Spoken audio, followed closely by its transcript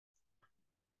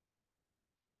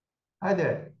Hi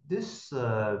there. This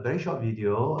very short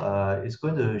video is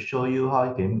going to show you how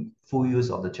you can full use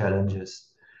of the challenges.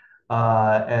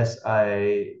 As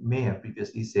I may have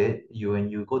previously said, when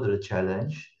you go to the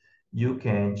challenge, you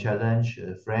can challenge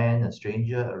a friend, a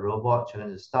stranger, a robot,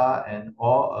 challenge a star, and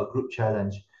or a group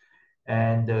challenge.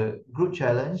 And the group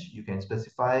challenge, you can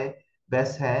specify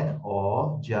best hand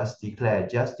or just declare.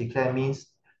 Just declare means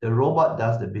the robot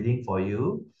does the bidding for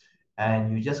you,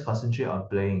 and you just concentrate on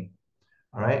playing.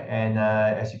 All right, and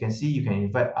as you can see, you can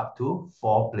invite up to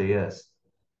 4 players.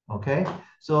 Okay,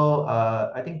 so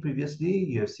I think previously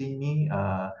you have seen me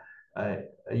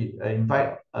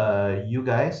invite you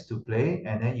guys to play,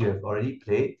 and then you have already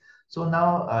played. So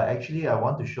now, actually, I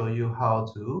want to show you how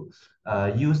to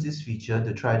use this feature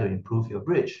to try to improve your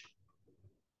bridge.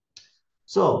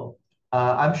 So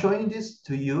I'm showing this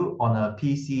to you on a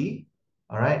PC.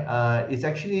 All right. It's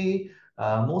actually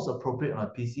most appropriate on a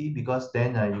PC because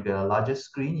then you get a larger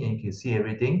screen and you can see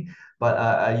everything.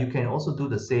 But you can also do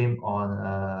the same on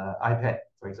iPad,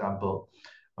 for example.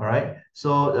 All right.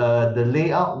 So the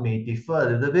layout may differ a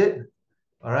little bit.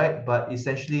 All right. But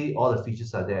essentially, all the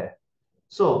features are there.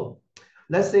 So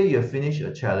let's say you finish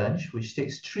a challenge, which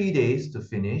takes 3 days to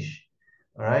finish.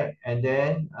 All right. And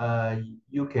then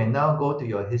you can now go to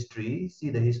your history,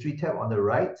 see the history tab on the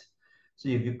right. So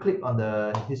if you click on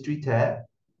the history tab,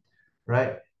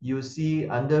 right, you see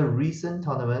under recent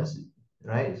tournaments,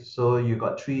 right? So you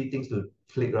got 3 things to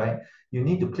click, right? You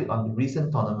need to click on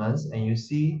recent tournaments and you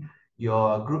see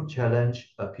your group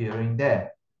challenge appearing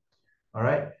there. All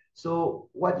right. So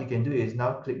what you can do is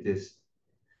now click this.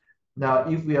 Now,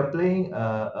 if we are playing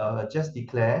just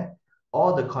declare,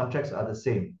 all the contracts are the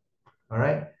same. All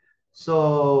right.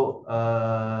 So,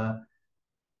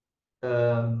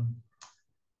 um,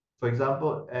 for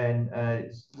example, and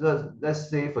let's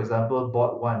say, for example,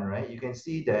 board one, right? You can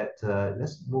see that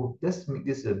let's make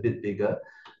this a bit bigger,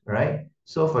 right?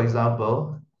 So, for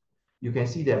example, you can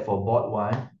see that for board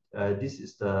one, this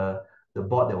is the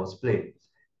board that was played.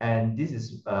 And this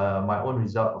is my own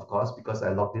result, of course, because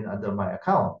I logged in under my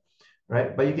account,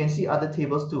 right? But you can see other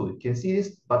tables too. You can see this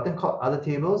button called other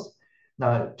tables.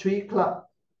 Now, 3 club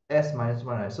S minus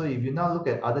 1, right? So if you now look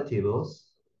at other tables,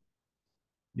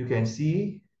 you can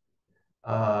see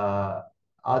uh,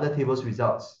 other tables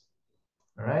results,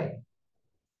 all right?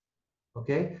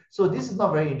 Okay, so this is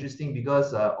not very interesting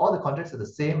because all the contracts are the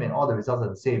same and all the results are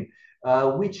the same,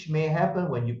 which may happen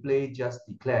when you play just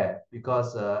declare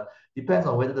because depends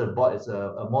on whether the board is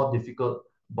a more difficult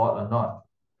board or not.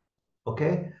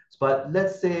 Okay, but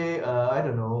let's say I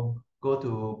don't know, go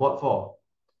to board four.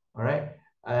 All right,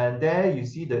 and there you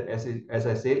see the as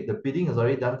I said, the bidding is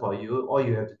already done for you. All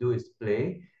you have to do is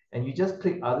play, and you just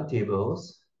click other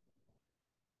tables,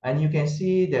 and you can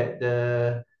see that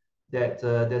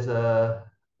there's a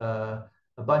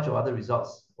bunch of other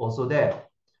results also there.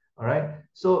 All right,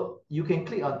 so you can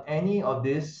click on any of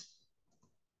this,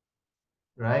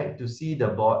 right, to see the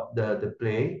board, the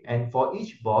play, and for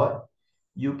each board,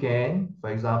 you can, for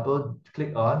example,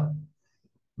 click on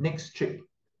next trip,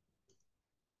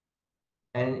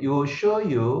 and it will show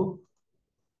you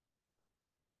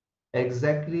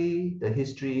exactly the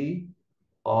history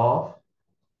of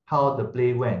how the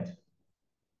play went.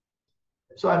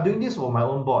 So I'm doing this for my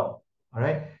own board, all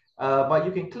right? But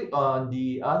you can click on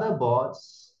the other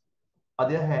boards,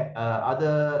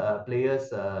 other players'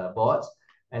 boards,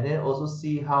 and then also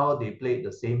see how they played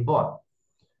the same board,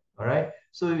 all right?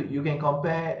 So you can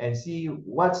compare and see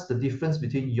what's the difference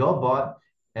between your board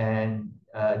and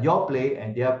your play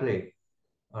and their play,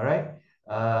 all right?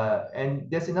 And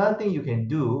there's another thing you can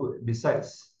do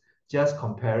besides just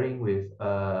comparing with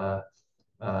the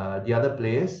other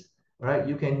players, right?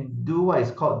 You can do what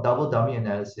is called double dummy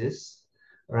analysis,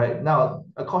 right? Now,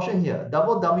 a caution here,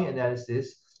 double dummy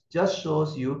analysis just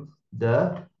shows you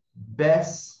the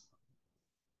best,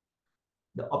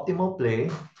 the optimal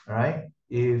play, right?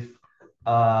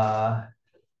 Uh,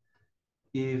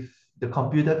 if the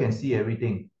computer can see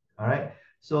everything, all right?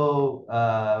 So,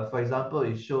 for example,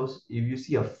 it shows if you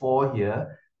see a 4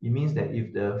 here, it means that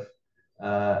if the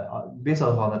based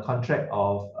on a contract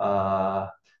of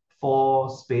 4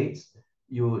 spades,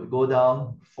 you would go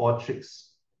down 4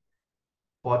 tricks,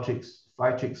 4 tricks,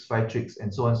 5 tricks, 5 tricks,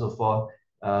 and so on and so forth,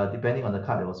 depending on the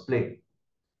card that was played.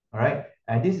 All right,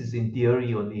 and this is in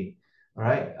theory only. All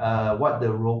right,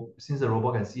 since the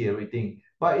robot can see everything,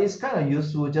 but it's kind of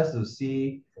useful just to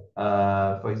see,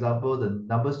 for example, the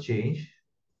numbers change.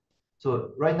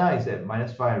 So right now it's at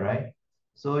 -5, right?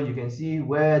 So you can see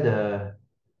where the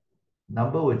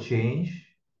number will change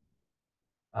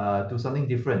to something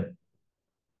different.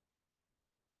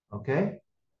 Okay,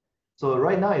 so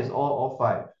right now it's all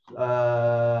five.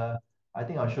 I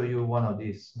think I'll show you one of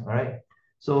these. All right.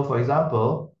 So for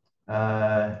example,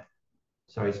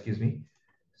 sorry, excuse me.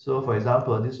 So for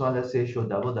example, this one, let's say show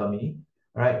double dummy.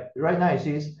 All right. Right now it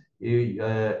says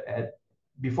at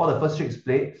before the first trick is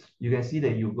played, you can see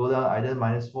that you go down either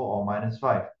 -4 or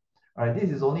 -5. All right. This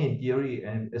is only in theory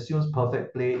and assumes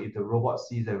perfect play if the robot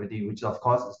sees everything, which of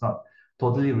course is not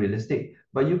totally realistic.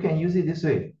 But you can use it this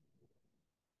way.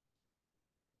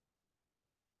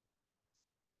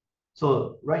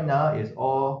 So right now it's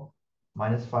all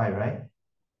 -5, right?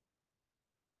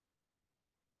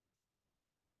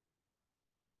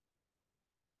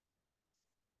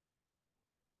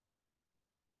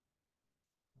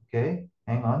 Okay,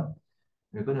 hang on.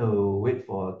 We're going to wait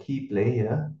for a key play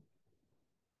here.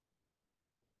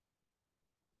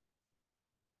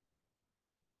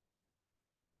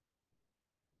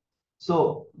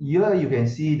 So here you can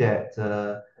see that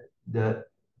the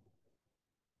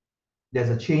there's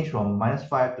a change from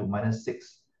 -5 to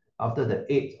 -6 after the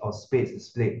eight of spades is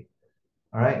played.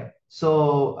 All right.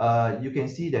 So you can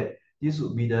see that this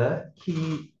would be the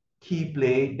key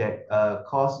play that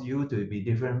cause you to be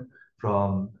different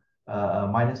from a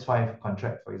 -5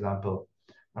 contract, for example.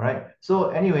 All right. So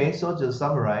anyway, so to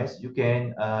summarize, you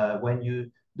can when you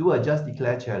do a just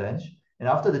declare challenge, and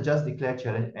after the just declare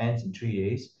challenge ends in 3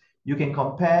 days, you can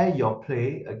compare your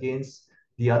play against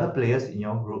the other players in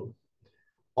your group,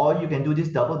 or you can do this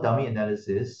double dummy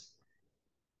analysis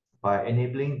by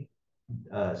enabling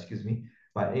excuse me,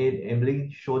 by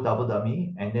enabling show double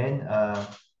dummy and then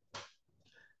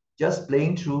just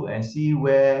playing through and see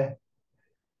where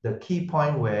the key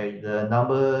point where the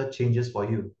number changes for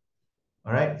you.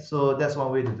 All right, so that's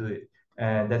one way to do it.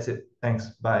 And that's it. Thanks.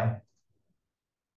 Bye.